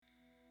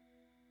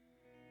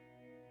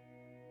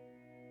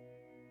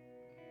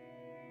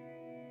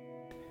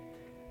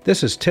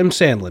This is Tim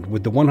Sandlin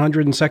with the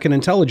 102nd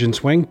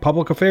Intelligence Wing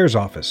Public Affairs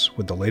Office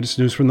with the latest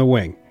news from the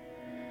Wing.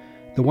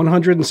 The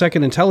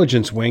 102nd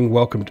Intelligence Wing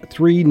welcomed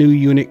 3 new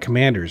unit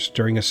commanders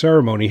during a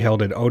ceremony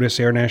held at Otis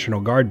Air National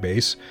Guard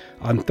Base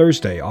on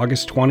Thursday,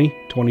 August 20,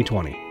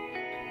 2020.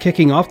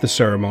 Kicking off the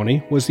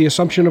ceremony was the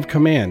assumption of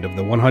command of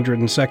the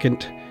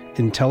 102nd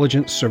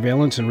Intelligence,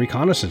 Surveillance, and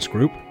Reconnaissance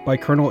Group by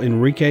Colonel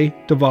Enrique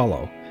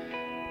Davallo.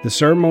 The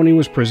ceremony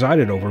was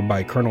presided over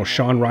by Colonel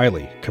Sean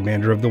Riley,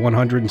 commander of the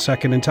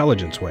 102nd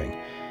Intelligence Wing.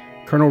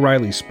 Colonel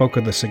Riley spoke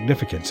of the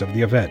significance of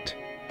the event.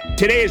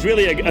 Today is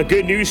really a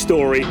good news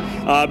story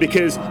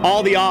because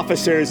all the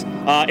officers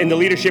in the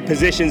leadership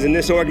positions in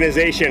this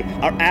organization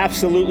are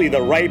absolutely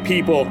the right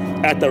people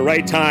at the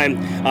right time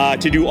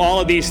to do all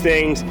of these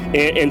things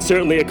and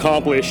certainly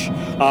accomplish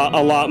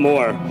a lot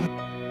more.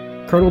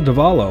 Colonel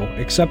Davallo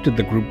accepted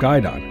the group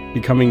guidon,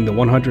 becoming the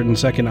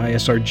 102nd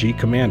ISRG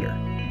commander.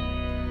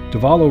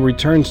 Davallo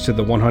returns to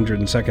the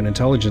 102nd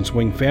Intelligence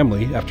Wing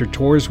family after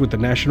tours with the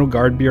National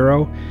Guard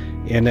Bureau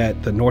and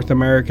at the North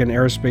American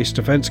Aerospace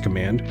Defense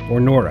Command, or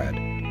NORAD.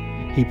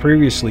 He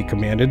previously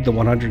commanded the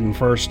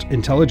 101st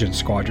Intelligence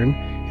Squadron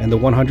and the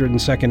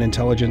 102nd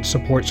Intelligence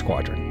Support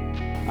Squadron.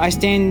 I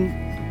stand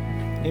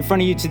in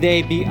front of you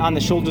today on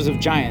the shoulders of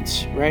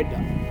giants, right?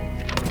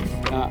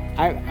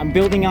 I'm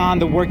building on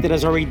the work that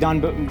has already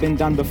been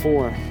done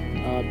before.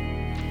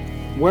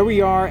 Where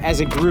we are as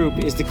a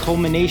group is the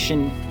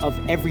culmination of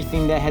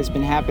everything that has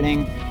been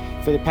happening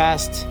for the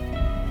past,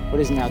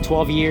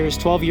 12 years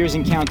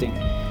and counting.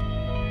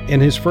 In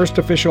his first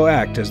official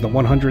act as the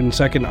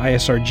 102nd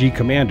ISRG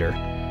commander,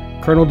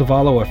 Colonel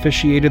Davallo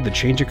officiated the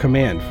change of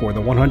command for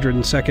the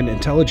 102nd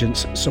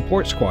Intelligence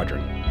Support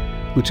Squadron.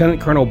 Lieutenant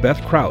Colonel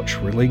Beth Crouch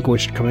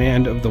relinquished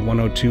command of the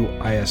 102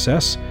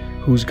 ISS,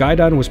 whose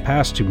guidon was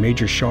passed to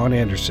Major Sean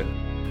Anderson.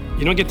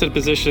 You don't get to the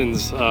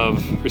positions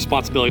of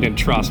responsibility and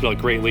trust without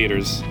great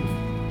leaders.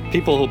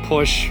 People who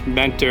push,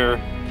 mentor,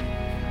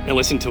 and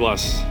listen to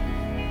us.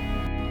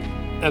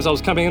 As I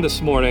was coming in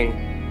this morning,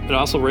 I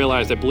also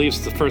realized I believe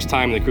it's the first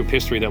time in the group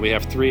history that we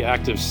have 3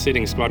 active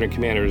sitting squadron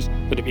commanders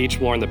that have each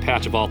worn the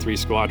patch of all 3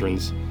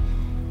 squadrons.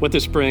 What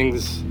this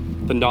brings,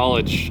 the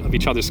knowledge of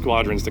each other's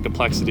squadrons, the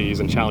complexities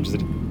and challenges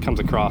that comes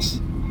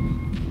across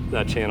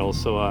that channel.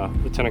 So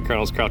Lieutenant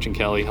Colonels Crouch and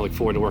Kelly, I look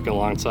forward to working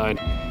alongside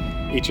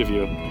each of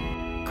you.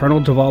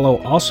 Colonel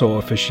Davallo also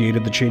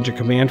officiated the change of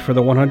command for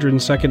the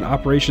 102nd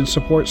Operations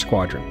Support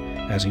Squadron,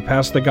 as he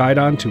passed the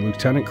guidon to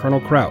Lieutenant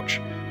Colonel Crouch,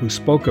 who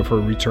spoke of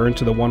her return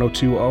to the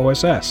 102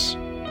 OSS.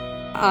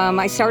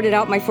 I started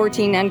out my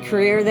 14N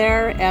career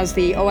there as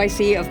the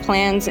OIC of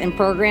Plans and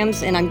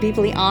Programs, and I'm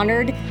deeply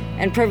honored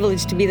and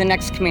privileged to be the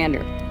next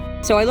commander.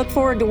 So I look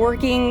forward to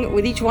working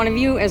with each one of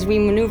you as we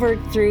maneuver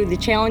through the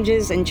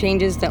challenges and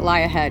changes that lie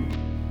ahead.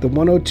 The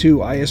 102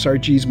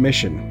 ISRG's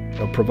mission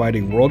of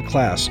providing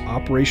world-class,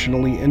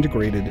 operationally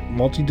integrated,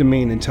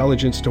 multi-domain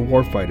intelligence to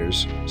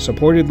warfighters,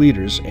 supported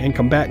leaders, and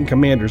combatant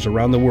commanders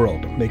around the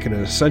world make it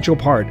an essential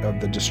part of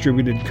the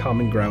Distributed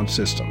Common Ground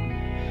System.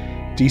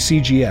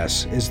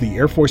 DCGS is the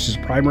Air Force's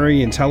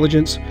primary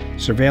intelligence,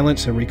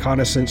 surveillance, and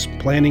reconnaissance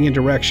planning and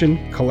direction,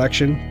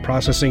 collection,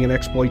 processing and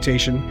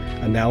exploitation,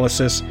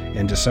 analysis,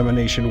 and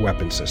dissemination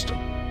weapon system.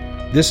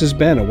 This has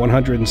been a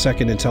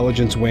 102nd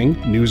Intelligence Wing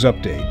News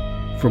Update.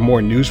 For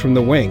more news from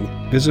the Wing,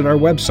 visit our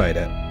website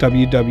at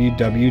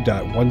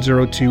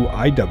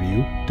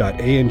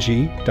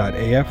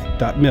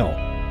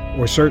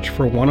www.102iw.ang.af.mil or search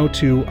for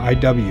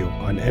 102IW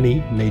on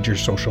any major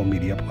social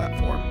media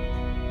platform.